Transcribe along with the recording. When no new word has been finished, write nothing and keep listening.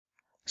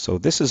So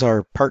this is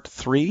our part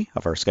 3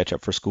 of our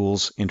Sketchup for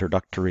Schools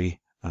introductory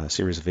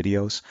series of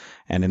videos.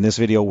 And in this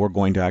video, we're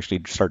going to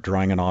actually start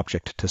drawing an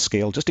object to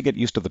scale just to get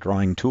used to the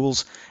drawing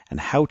tools and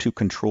how to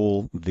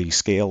control the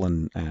scale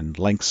and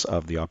lengths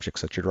of the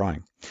objects that you're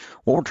drawing.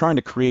 What we're trying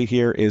to create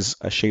here is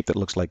a shape that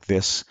looks like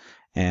this.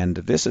 And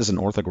this is an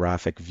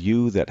orthographic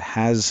view that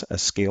has a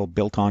scale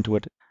built onto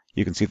it.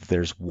 You can see that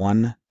there's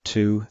 1,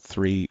 2,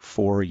 3,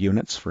 4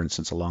 units, for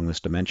instance, along this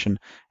dimension.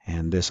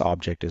 And this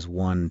object is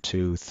 1,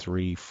 2,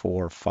 3,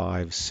 4,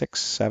 5, 6,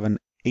 7,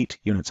 8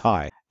 units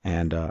high.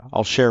 And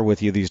I'll share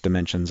with you these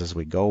dimensions as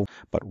we go,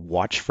 but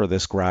watch for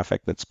this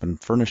graphic that's been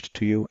furnished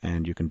to you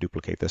and you can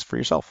duplicate this for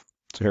yourself.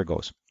 So here it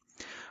goes.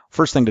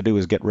 First thing to do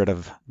is get rid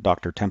of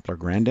Dr. Templar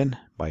Grandin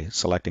by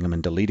selecting him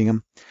and deleting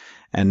him.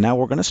 And now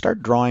we're going to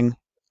start drawing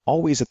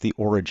always at the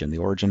origin. The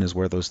origin is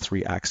where those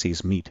three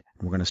axes meet.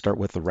 And we're going to start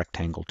with the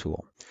rectangle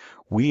tool.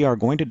 We are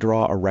going to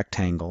draw a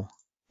rectangle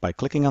by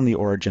clicking on the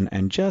origin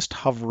and just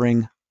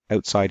hovering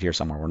outside here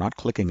somewhere. We're not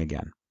clicking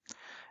again.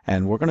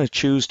 And we're going to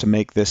choose to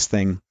make this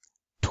thing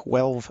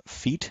 12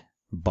 feet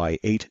by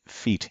 8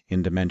 feet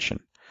in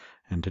dimension.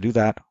 And to do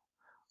that,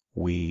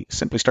 we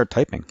simply start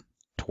typing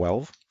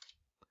 12.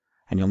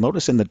 And you'll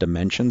notice in the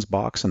dimensions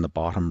box in the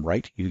bottom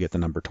right, you get the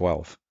number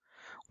 12.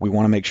 We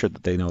want to make sure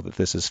that they know that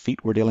this is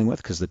feet we're dealing with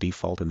because the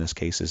default in this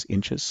case is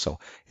inches. So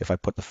if I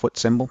put the foot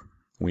symbol,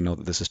 we know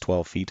that this is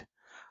 12 feet,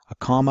 a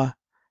comma,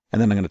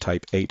 and then I'm going to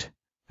type 8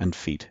 and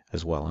feet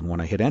as well. And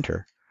when I hit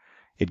enter,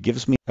 it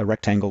gives me a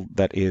rectangle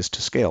that is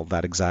to scale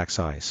that exact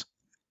size.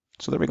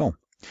 So there we go.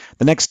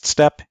 The next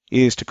step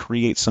is to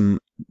create some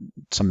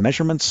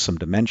measurements, some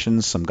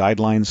dimensions, some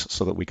guidelines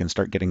so that we can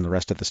start getting the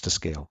rest of this to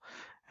scale.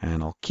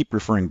 And I'll keep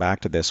referring back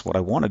to this. What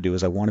I want to do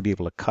is I want to be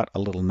able to cut a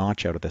little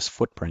notch out of this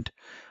footprint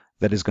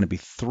that is going to be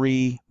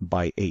 3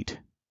 by 8.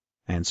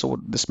 And so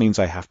this means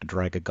I have to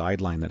drag a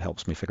guideline that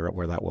helps me figure out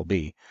where that will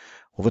be.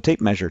 Well, the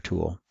tape measure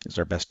tool is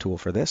our best tool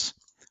for this.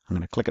 I'm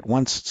going to click it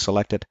once,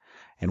 select it,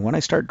 and when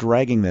I start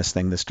dragging this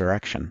thing this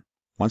direction,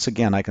 once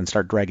again, I can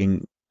start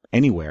dragging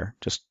anywhere,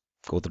 just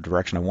go the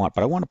direction I want,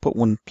 but I want to put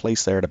one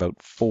place there at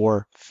about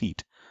 4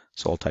 feet.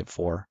 So I'll type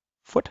 4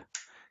 foot,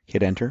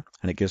 hit enter,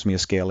 and it gives me a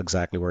scale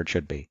exactly where it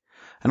should be.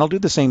 And I'll do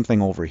the same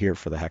thing over here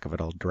for the heck of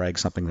it. I'll drag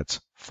something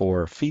that's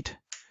 4 feet.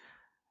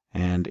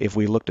 And if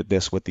we looked at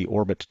this with the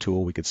orbit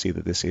tool, we could see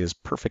that this is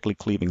perfectly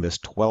cleaving this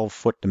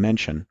 12-foot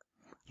dimension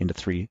into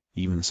 3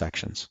 even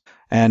sections.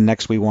 And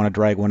next we want to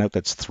drag one out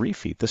that's 3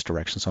 feet this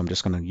direction. So I'm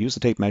just going to use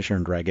the tape measure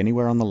and drag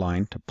anywhere on the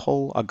line to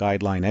pull a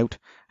guideline out,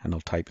 and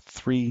I'll type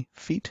 3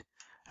 feet,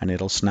 and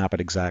it'll snap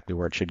it exactly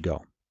where it should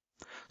go.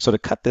 So to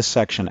cut this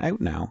section out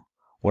now,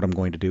 what I'm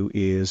going to do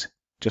is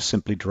just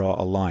simply draw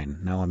a line.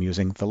 Now I'm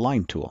using the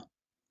line tool.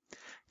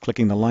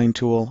 Clicking the line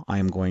tool, I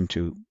am going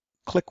to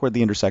click where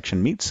the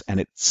intersection meets, and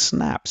it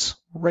snaps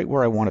right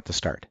where I want it to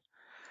start.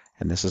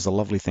 And this is the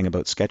lovely thing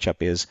about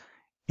SketchUp is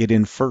it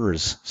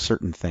infers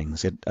certain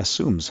things. It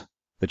assumes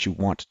that you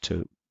want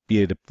to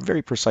be at a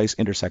very precise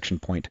intersection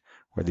point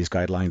where these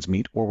guidelines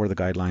meet or where the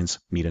guidelines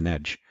meet an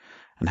edge.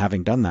 And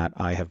having done that,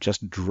 I have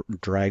just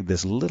dragged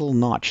this little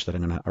notch that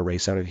I'm going to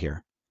erase out of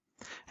here.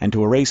 And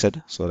to erase it,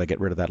 so that I get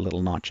rid of that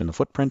little notch in the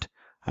footprint,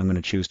 I'm going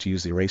to choose to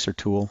use the eraser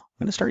tool.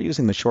 I'm going to start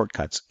using the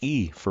shortcuts.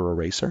 E for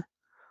eraser.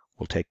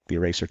 We'll take the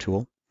eraser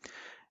tool.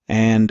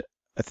 And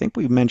I think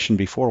we mentioned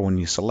before when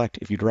you select,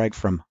 if you drag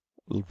from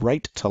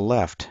right to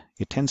left,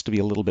 it tends to be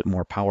a little bit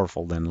more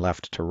powerful than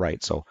left to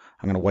right. So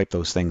I'm going to wipe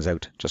those things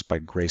out just by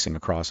gracing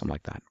across them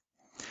like that.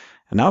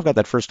 And now I've got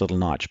that first little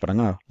notch, but I'm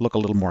going to look a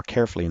little more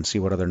carefully and see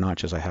what other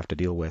notches I have to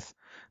deal with.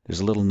 There's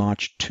a little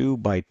notch 2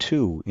 by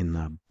 2 in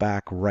the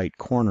back right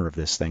corner of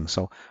this thing.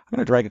 So I'm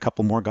going to drag a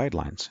couple more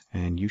guidelines,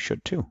 and you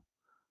should too.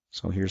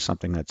 So here's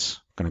something that's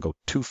going to go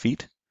 2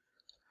 feet.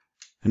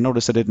 And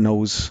notice that it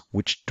knows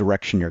which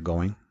direction you're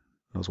going,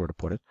 knows where to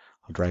put it.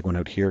 I'll drag one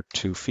out here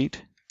 2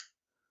 feet.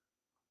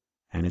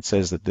 And it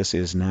says that this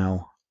is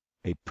now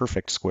a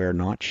perfect square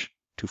notch,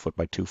 2 foot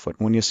by 2 foot.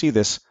 And when you see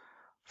this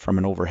from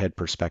an overhead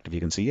perspective, you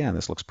can see, yeah,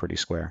 this looks pretty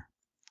square.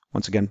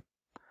 Once again,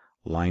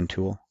 line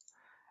tool.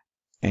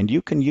 And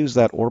you can use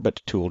that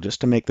orbit tool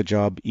just to make the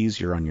job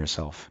easier on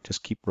yourself.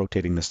 Just keep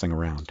rotating this thing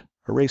around.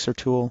 Eraser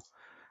tool,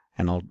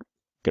 and I'll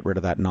get rid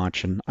of that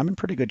notch. And I'm in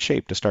pretty good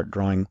shape to start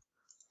drawing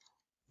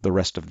the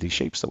rest of the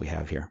shapes that we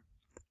have here.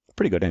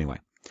 Pretty good anyway.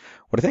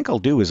 What I think I'll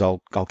do is I'll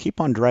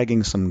keep on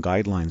dragging some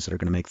guidelines that are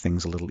going to make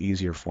things a little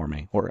easier for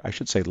me, or I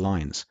should say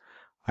lines.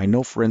 I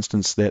know, for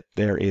instance, that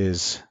there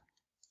is,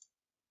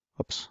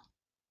 oops,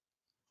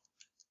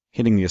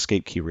 hitting the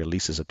escape key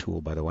releases a tool,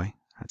 by the way.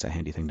 That's a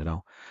handy thing to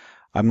know.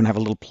 I'm going to have a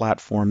little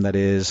platform that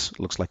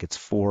looks like it's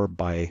 4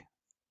 by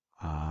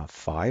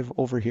 5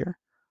 over here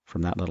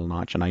from that little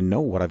notch. And I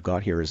know what I've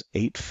got here is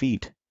 8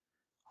 feet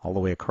all the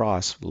way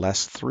across,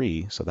 less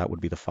 3, so that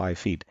would be the 5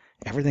 feet.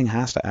 Everything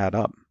has to add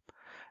up.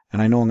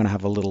 And I know I'm going to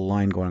have a little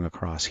line going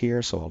across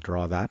here, so I'll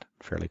draw that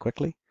fairly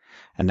quickly.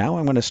 And now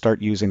I'm going to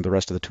start using the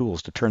rest of the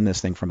tools to turn this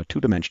thing from a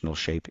 2-dimensional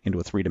shape into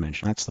a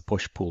 3-dimensional. That's the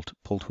push-pull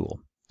tool.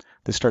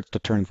 This starts to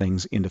turn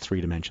things into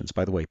 3 dimensions.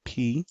 By the way,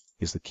 P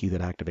is the key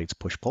that activates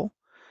push-pull.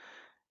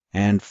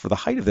 And for the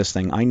height of this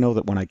thing, I know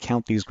that when I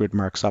count these grid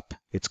marks up,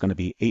 it's going to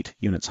be 8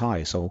 units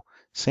high. So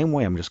same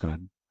way, I'm just going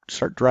to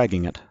start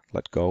dragging it,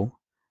 let go,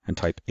 and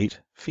type 8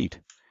 feet,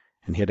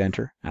 and hit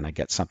enter, and I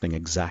get something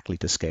exactly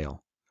to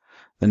scale.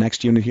 The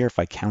next unit here, if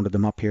I counted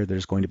them up here,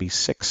 there's going to be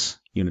 6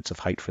 units of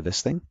height for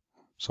this thing.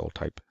 So I'll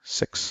type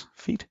 6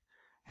 feet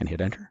and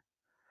hit enter.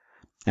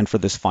 And for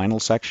this final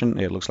section,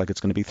 it looks like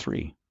it's going to be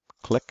 3.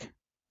 Click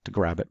to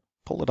grab it,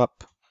 pull it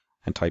up,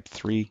 and type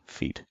 3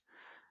 feet.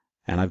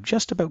 And I've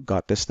just about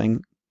got this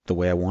thing the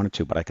way I want it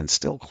to, but I can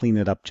still clean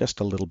it up just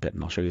a little bit,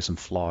 and I'll show you some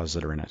flaws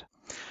that are in it.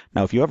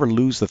 Now, if you ever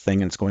lose the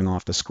thing and it's going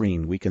off the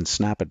screen, we can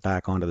snap it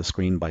back onto the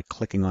screen by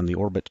clicking on the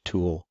Orbit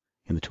tool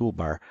in the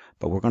toolbar,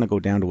 but we're going to go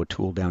down to a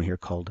tool down here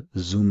called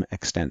Zoom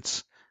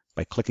Extents.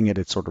 By clicking it,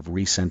 it sort of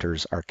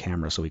recenters our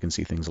camera so we can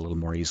see things a little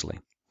more easily.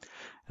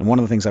 And one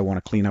of the things I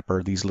want to clean up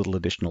are these little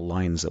additional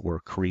lines that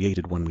were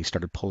created when we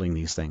started pulling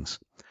these things.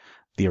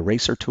 The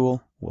eraser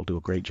tool will do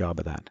a great job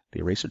of that. The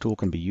eraser tool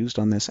can be used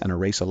on this and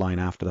erase a line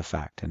after the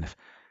fact. And if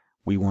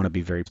we want to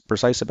be very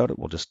precise about it,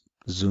 we'll just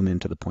zoom in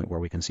to the point where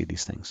we can see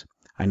these things.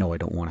 I know I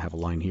don't want to have a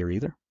line here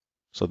either.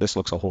 So this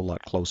looks a whole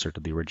lot closer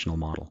to the original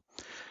model.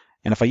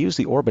 And if I use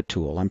the orbit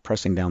tool, I'm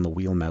pressing down the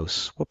wheel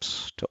mouse,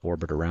 to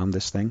orbit around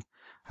this thing.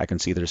 I can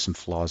see there's some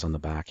flaws on the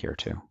back here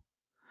too.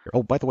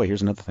 Oh, by the way,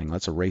 here's another thing.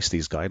 Let's erase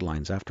these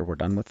guidelines after we're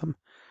done with them.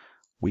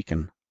 We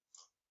can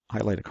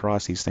highlight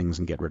across these things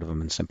and get rid of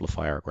them and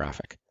simplify our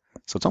graphic.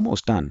 So it's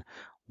almost done.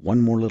 One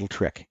more little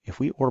trick. If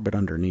we orbit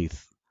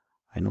underneath,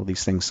 I know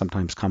these things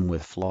sometimes come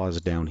with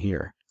flaws down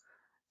here,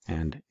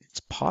 and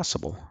it's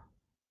possible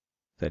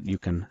that you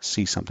can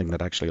see something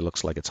that actually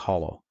looks like it's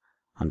hollow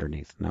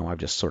underneath. Now I've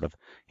just sort of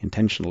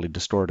intentionally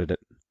distorted it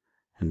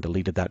and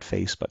deleted that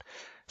face, but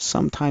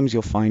sometimes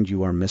you'll find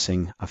you are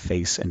missing a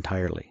face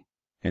entirely.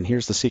 And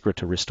here's the secret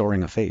to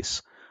restoring a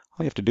face.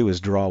 All you have to do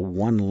is draw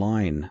one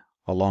line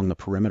along the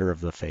perimeter of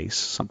the face,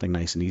 something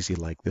nice and easy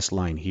like this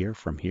line here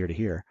from here to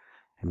here.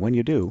 And when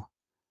you do,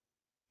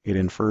 it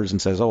infers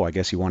and says, oh, I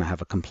guess you want to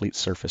have a complete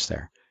surface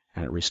there,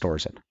 and it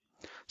restores it.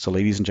 So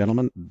ladies and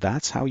gentlemen,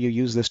 that's how you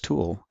use this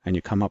tool and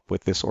you come up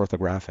with this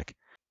orthographic.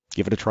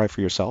 Give it a try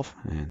for yourself,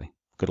 and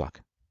good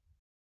luck.